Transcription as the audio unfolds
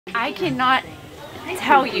I cannot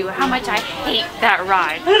tell you how much I hate that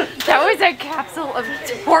ride. That was a capsule of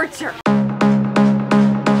torture.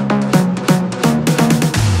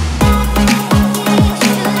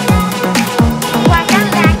 Welcome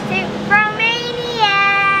back to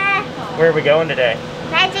Fromania! Where are we going today?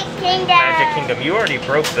 Magic Kingdom! Magic Kingdom. You already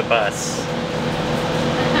broke the bus.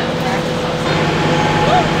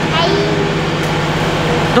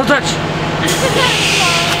 Don't touch!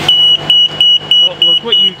 Oh, look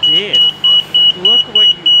what you did. Look what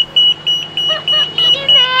you...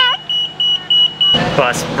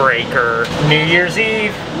 Bus breaker. New Year's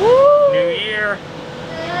Eve. Woo! New Year.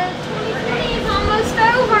 2020 is almost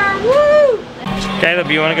over. Woo! Caleb,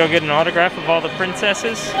 you want to go get an autograph of all the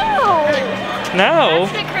princesses? No! No?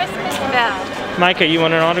 That's the Christmas bell. Micah, you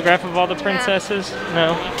want an autograph of all the princesses?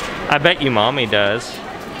 No? I bet you Mommy does.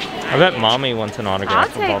 I bet Mommy wants an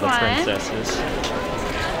autograph of all the princesses.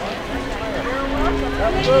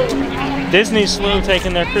 Disney's slow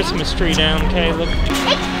taking their Christmas tree down, Caleb.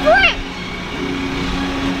 It's fruit!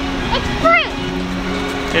 It's fruit!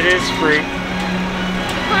 It is fruit.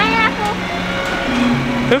 Pineapple.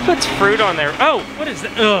 Who puts fruit on there? Oh, what is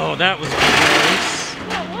that? Oh, that was gross.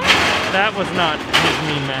 That was not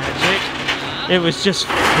Disney magic. It was just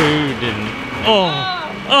food and... Oh!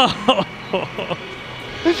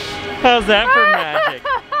 How's that for magic?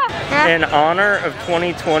 In honor of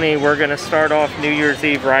 2020, we're gonna start off New Year's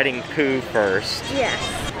Eve riding Pooh first. Yes.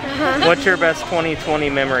 What's your best 2020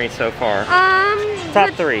 memory so far? Top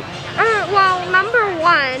 3. Well, number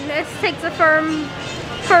 1, this takes a firm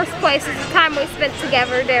first place is the time we spent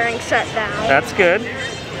together during shutdown. That's good.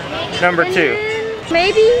 Number 2.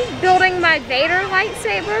 Maybe building my Vader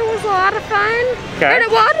lightsaber was a lot of fun. Okay. And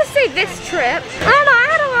well, I'll just say this trip. I don't know, I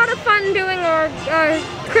had a lot of fun doing our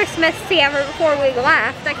Christmas together before we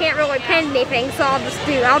left. I can't really pin anything, so I'll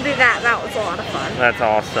do that. That was a lot of fun. That's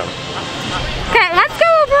awesome. Okay, let's go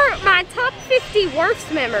over my top 50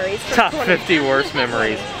 worst memories for Top 50 worst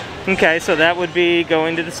memories. Okay, so that would be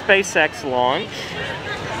going to the SpaceX launch.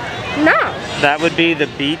 No. That would be the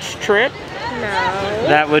beach trip. No.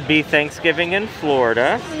 That would be Thanksgiving in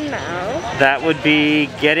Florida. No. That would be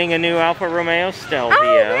getting a new Alfa Romeo Stelvio.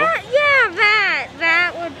 Oh,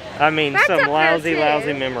 that would... I mean, That's some up there,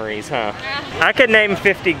 lousy too. memories, huh? I could name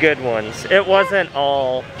 50 good ones. It wasn't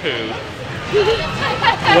all poo.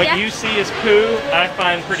 What you see as poo, I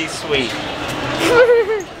find pretty sweet.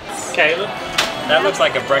 Caleb, that looks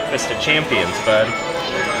like a breakfast of champions, bud.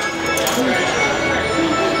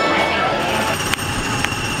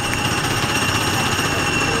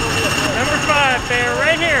 Number 5, bear,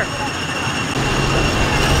 right here.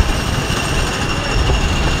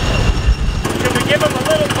 Can we give him a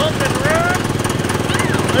little bump and run?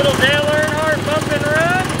 Little Dale Earnhardt bump and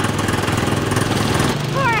run?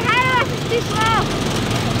 Poor, how do I just too slow?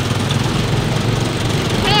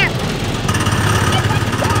 Can't.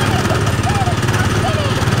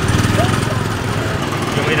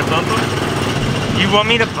 You want me to bump him? You want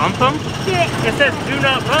me to bump him? Do it. It says do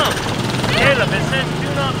not bump. Caleb, it says do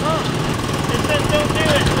not bump. It says don't do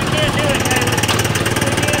it. We can't do it, Caleb.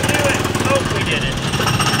 We can't do it. Oh, we did it.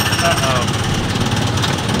 Uh-oh.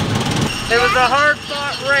 It was a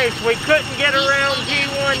hard-fought race. We couldn't get around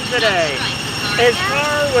P1 today. His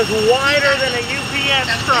car was wider than a UPS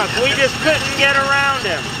truck. We just couldn't get around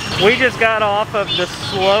him. We just got off of the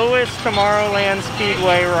slowest Tomorrowland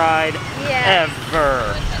Speedway ride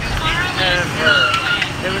ever. Ever.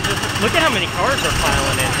 It was just, look at how many cars are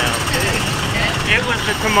piling in now, too. It was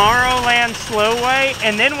the Tomorrowland Slowway,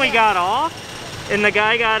 and then we got off, and the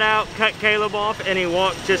guy got out, cut Caleb off, and he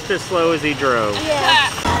walked just as slow as he drove. Yeah.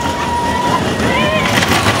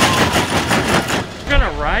 You're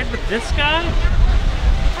gonna ride with this guy?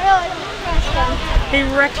 He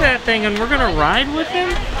wrecked that thing, and we're gonna ride with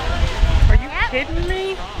him? Are you kidding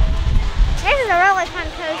me? This is a really fun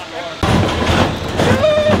coaster.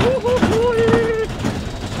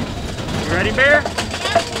 You ready, Bear?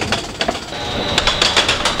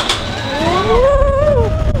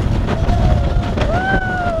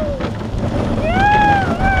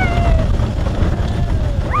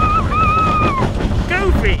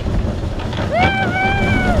 Goofy!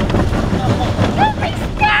 Goofy,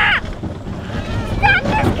 stop! Stop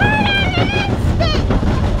this car in an instant!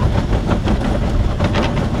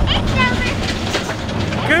 It's over.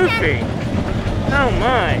 Goofy! Oh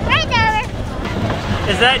my! Right over.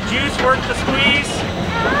 Is that juice worth the squeeze?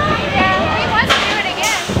 Yeah, he wants to do it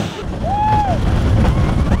again.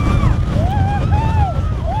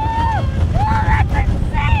 Oh, that's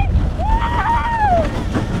insane!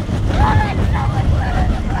 Oh, that's so much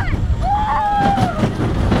fun!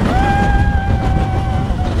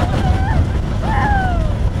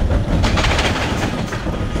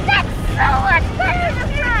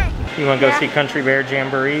 You want to go see Country Bear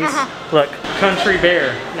Jamborees? Look, Country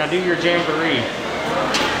Bear. Now do your jamboree.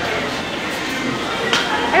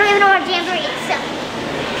 I don't even know what jamboree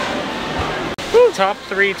is. Top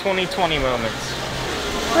 3 2020 moments.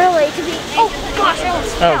 Really, to be, oh gosh, I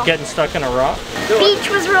almost fell. Oh, getting stuck in a rock? Beach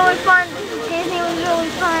was really fun. Disney was really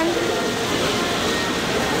fun.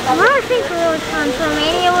 What do I think really fun?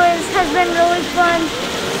 Fromania has been really fun.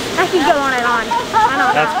 I could go on and on. I don't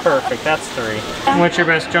know. That's perfect. That's 3. What's your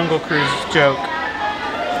best Jungle Cruise joke?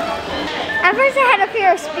 At first I had a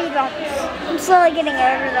fear of speed bumps. I'm slowly getting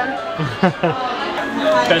over them.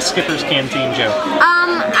 Best Skipper's Canteen joke.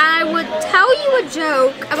 I would tell you a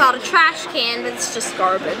joke about a trash can, but it's just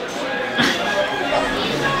garbage.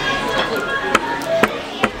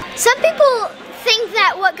 Some people think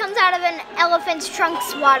that what comes out of an elephant's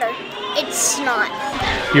trunk's water. It's not.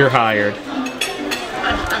 You're hired.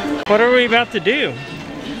 What are we about to do?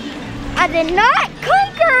 I did not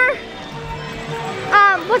conquer.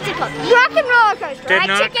 What's it called? Rock and roller coaster. Did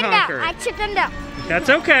not conquer. I chickened out. That's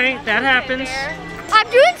okay. That happens. I'm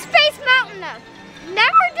doing Space Mountain though.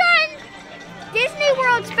 Never done Disney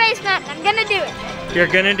World Space Mountain. I'm gonna do it. You're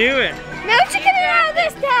gonna do it. No chickening out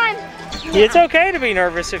this time. It's okay to be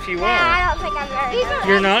nervous if you want. Nah, I don't think I'm very nervous.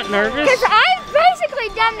 You're not nervous? Because I've basically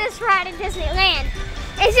done this ride in Disneyland.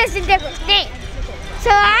 It's just a different thing. So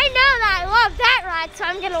I know that I love that ride, so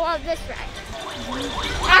I'm gonna love this ride.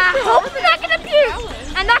 I hope I'm not gonna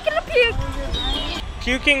puke. I'm not gonna puke.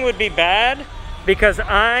 Puking would be bad because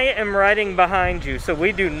I am riding behind you, so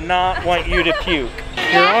we do not want you to puke.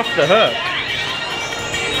 You're off the hook.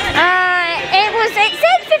 It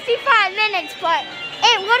said 55 minutes, but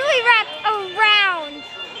it literally wrapped around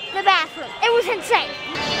the bathroom. It was insane.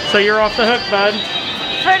 So you're off the hook, bud.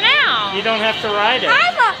 For now. You don't have to ride it.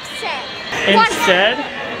 I'm upset.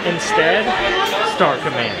 Instead, Star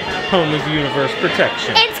Command, home of universe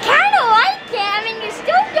protection. It's kind of like it. I mean, you're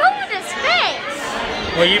still going to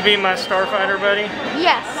space. Will you be my starfighter, buddy?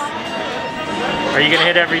 Yes. Are you gonna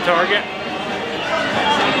hit every target?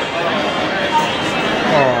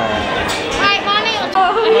 Right, Mommy?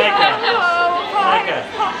 Micah,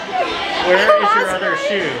 where is your other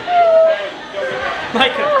shoe?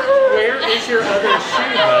 Micah, where is your other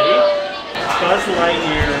shoe, buddy? Buzz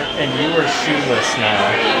Lightyear, and you are shoeless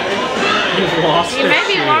now. You've lost You a may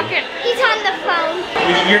be shoe. walking. He's on the phone.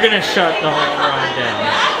 You're gonna shut the whole ride down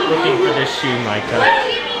looking for this shoe, Micah.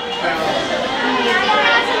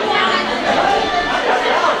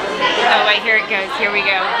 Oh wait, here it goes. Here we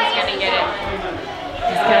go. He's gonna get it.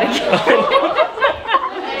 He's gotta get it.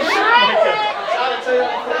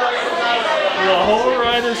 The whole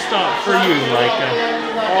ride is stopped for you, Micah.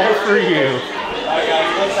 All for you.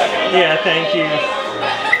 Yeah, thank you. Is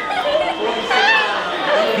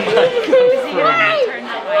he gonna turn the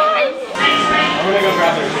light? I'm gonna go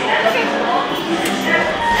grab it.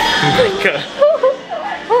 Micah.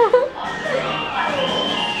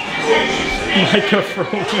 Micah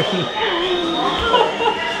Froman.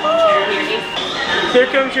 Here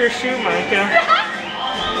comes your shoe, Micah.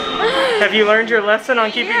 Have you learned your lesson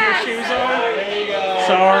on keeping your shoes on? There you go.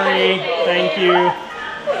 Sorry. Thank you.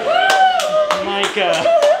 Micah.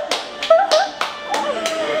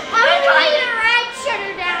 I'm trying to ride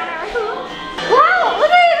Sugar Downer. Wow,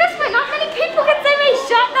 look at this one. Not many people can say they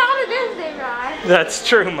shot down a Disney ride. That's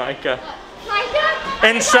true, Micah. Micah?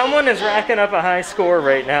 And someone is racking up a high score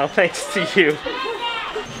right now, thanks to you.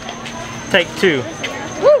 Take 2.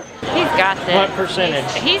 Woo! He's got this. What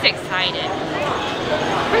percentage? He's excited.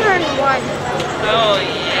 101. Oh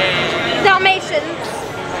yeah. Dalmatians.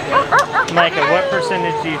 Micah, what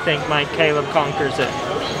percentage do you think Kaleb conquers it?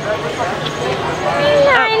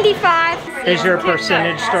 95. Is your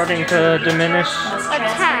percentage starting to diminish? A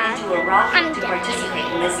tad. I'm down.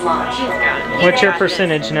 What's your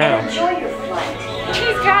percentage now?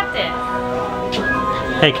 He's got this.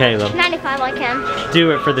 Hey Kaleb, 95 like him.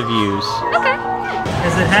 do it for the views. Okay.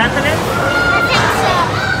 Is it happening? I think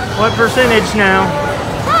so. What percentage now?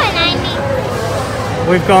 Probably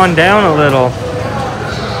 90. We've gone down a little.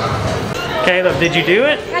 Kaleb, did you do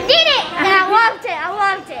it? I did it! And I loved it. I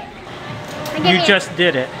loved it. You just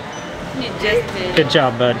did it. You just did. Good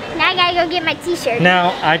job, bud. Now I gotta go get my t-shirt.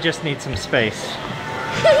 Now, I just need some space.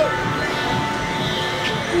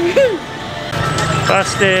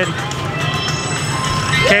 Busted.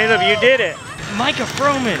 Kaleb, you did it. Micah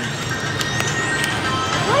Froman.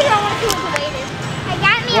 Why do I want to do it later? I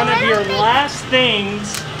got me One a of your little bit. last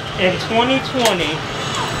things in 2020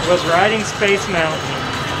 was riding Space Mountain.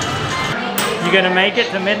 You gonna make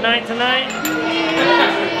it to midnight tonight?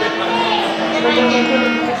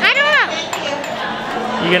 I don't know.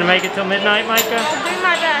 You gonna make it till midnight, Micah? I'll do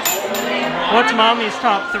my best. What's Mommy's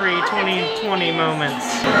top 3 2020 moments?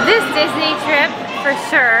 This Disney trip, for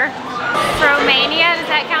sure. Fromania, does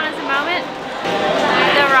that count as a moment?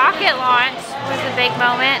 The rocket launch was a big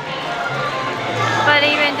moment. But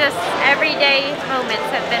even just everyday moments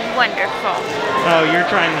have been wonderful. Oh, you're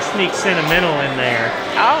trying to sneak sentimental in there.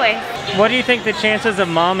 Always. What do you think the chances of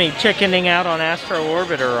Mommy chickening out on Astro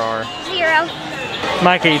Orbiter are? 0.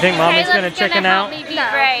 Micah, you think Mommy's Caleb's gonna chicken out? Help me be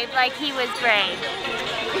brave, like he was brave.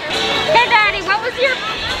 Hey Daddy, what was your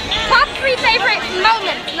top 3 favorite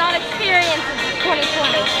moments, not experiences of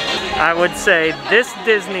 2020? I would say this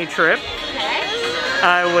Disney trip. Okay.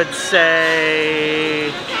 I would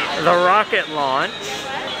say the rocket launch.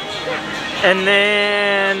 And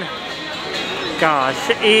then, gosh,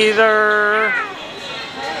 either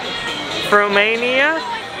Fromania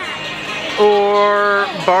or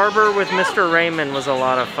Barber with Mr. Raymond was a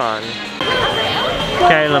lot of fun.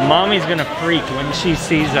 Kaleb, Mommy's gonna freak when she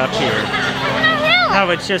sees up here how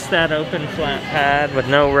it's just that open flat pad with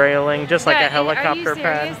no railing, just like a helicopter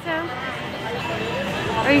pad.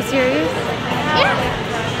 Are you serious?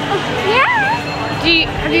 Yeah.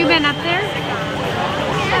 Have you been up there?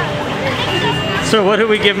 So what do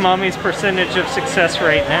we give Mommy's percentage of success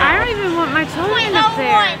right now? I don't even want my children up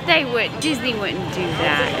there. They would. Disney wouldn't do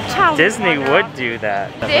that. A child Disney would would do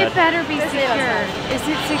that. It better be secure. Is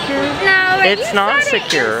it secure? No, It's not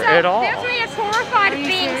secure at all. There's me is horrified of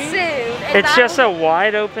being sued. It's just a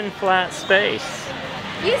wide open flat space.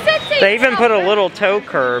 You said They even put a little toe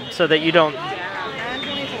curb so that you don't,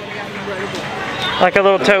 like a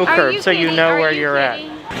little toe curb so you know where you're at.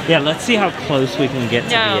 Yeah, let's see how close we can get to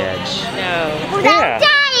the edge. No. Without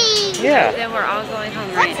dying. Yeah. Then we're all going home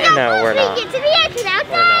right Let's now. go No, we're not. get to the edge without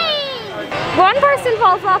We're not. dying. One person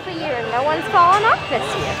falls off a year, and no one's fallen off this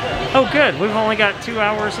year. Oh good, we've only got 2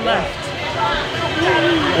 hours left.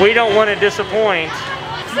 We don't want to disappoint.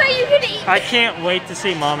 So you can eat. I can't wait to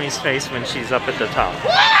see Mommy's face when she's up at the top.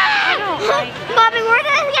 I don't like Mommy, we're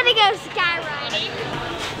gonna go skywriting.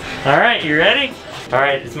 All right, you ready? All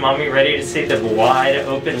right, is Mommy ready to see the wide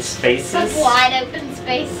open spaces? Wide open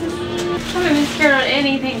spaces. I'm not even scared on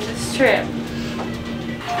anything this trip.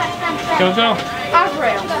 Go, go. Off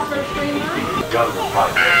rail. It's not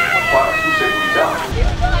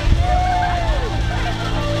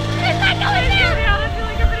going down.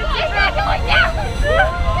 It's not going down.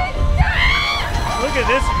 Look at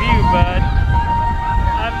this view, bud.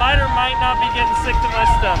 I might or might not be getting sick to my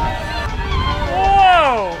stomach.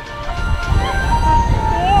 Whoa!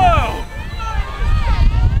 Whoa!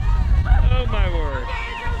 Oh my word.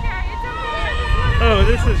 Oh,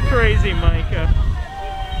 this is crazy, Micah.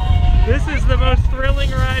 This is the most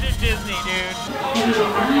thrilling ride at Disney, dude.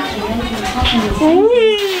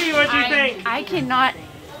 Whee! What'd you think? I cannot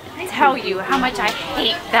tell you how much I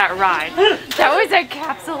hate that ride. That was a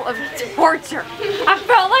capsule of torture. I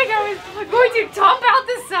felt like I was going to top out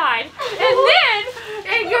the side, and then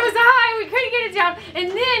it goes high. We couldn't get it down,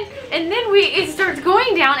 and then it starts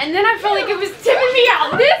going down, and then I felt like it was tipping me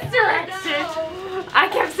out this direction. I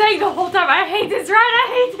kept saying the whole time, I hate this ride. I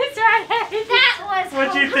hate this ride. I hate this. That was.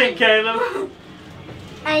 What'd you think, Kaleb?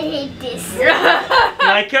 I hate this.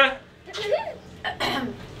 Micah?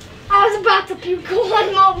 I was about to puke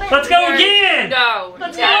one moment. Let's go again! No.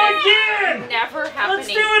 Let's go again! Never happening. Let's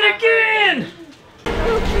do it again!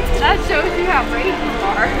 That shows you how brave you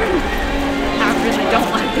are. I really don't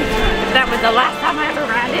like this ride. If that was the last time I ever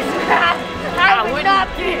ran this ride, I would not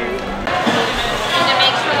care.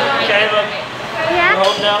 Kaleb, Yeah? you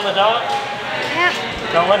holding down the dock?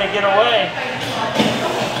 Yep. Don't let it get away.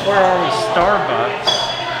 Where are we? Starbucks.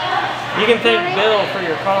 You can thank Bill for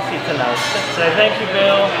your coffee tonight. Say thank you,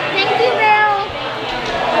 Bill. Thank you, Bill.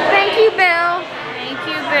 Thank you, Bill. Thank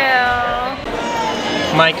you, Bill.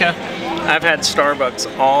 Micah, I've had Starbucks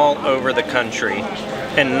all over the country,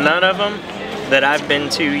 and none of them that I've been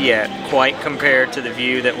to yet quite compared to the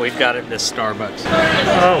view that we've got at this Starbucks.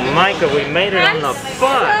 Oh, Micah, we made it on the bus. So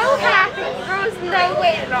happy. There was no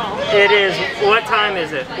wait at all. It is, what time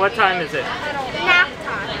is it? What time is it? Nap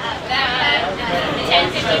time.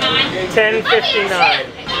 10:59.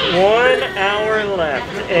 1 hour left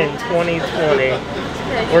in 2020.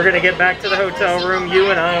 We're gonna get back to the hotel room. You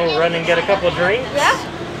and I will run and get a couple of drinks. Yeah.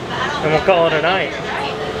 And we'll call it a night.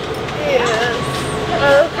 Yes.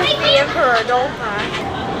 Oh, the Emperor, don't I?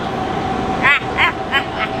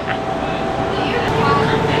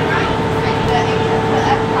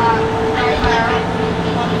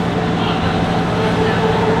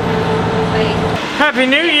 Happy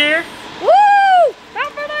New Year! Woo!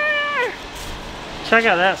 Happy New Year! Check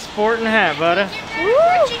out that sporting hat, buddy.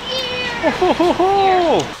 Woo!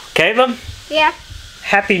 Kaleb, Yeah.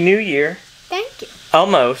 Happy New Year. Thank you.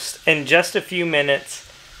 Almost. In just a few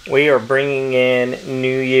minutes, we are bringing in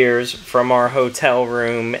New Year's from our hotel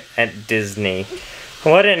room at Disney.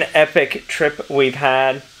 What an epic trip we've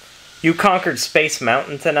had. You conquered Space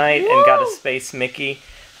Mountain tonight and got a Space Mickey.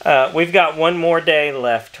 We've got one more day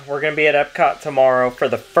left. We're going to be at Epcot tomorrow for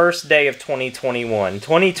the first day of 2021.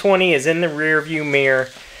 2020 is in the rearview mirror.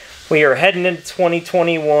 We are heading into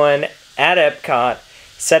 2021 at Epcot,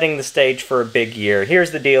 setting the stage for a big year.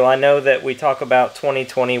 Here's the deal. I know that we talk about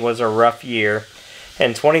 2020 was a rough year,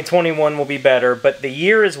 and 2021 will be better, but the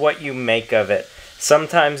year is what you make of it.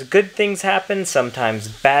 Sometimes good things happen, sometimes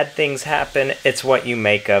bad things happen. It's what you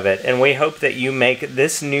make of it. And we hope that you make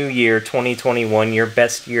this new year, 2021, your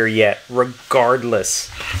best year yet,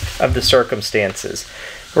 regardless of the circumstances.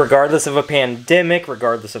 Regardless of a pandemic,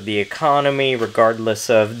 regardless of the economy, regardless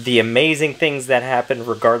of the amazing things that happen,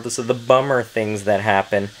 regardless of the bummer things that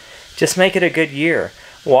happen, just make it a good year.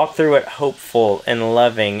 Walk through it hopeful and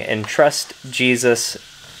loving and trust Jesus.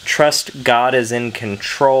 Trust God is in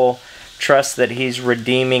control. Trust that He's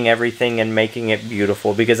redeeming everything and making it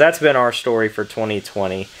beautiful, because that's been our story for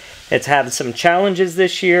 2020. It's had some challenges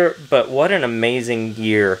this year, but what an amazing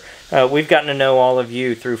year. We've gotten to know all of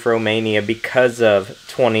you through Fromania because of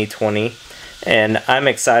 2020, and I'm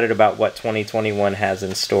excited about what 2021 has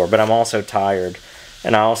in store, but I'm also tired,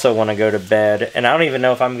 and I also want to go to bed, and I don't even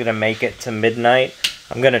know if I'm going to make it to midnight.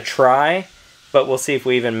 I'm going to try, but we'll see if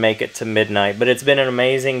we even make it to midnight. But it's been an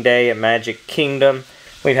amazing day at Magic Kingdom.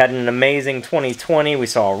 We've had an amazing 2020. We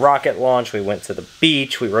saw a rocket launch. We went to the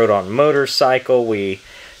beach. We rode on a motorcycle. We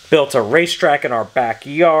built a racetrack in our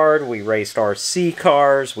backyard. We raced RC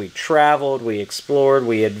cars. We traveled. We explored.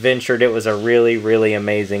 We adventured. It was a really, really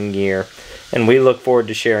amazing year. And we look forward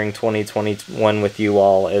to sharing 2021 with you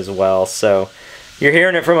all as well. So you're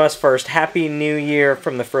hearing it from us first. Happy New Year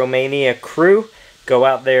from the Fromania crew. Go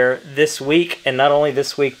out there this week, and not only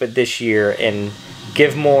this week, but this year, and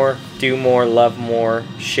give more, do more, love more,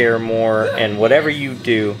 share more, and whatever you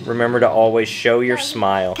do, remember to always show your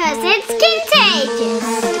smile. 'Cause it's contagious.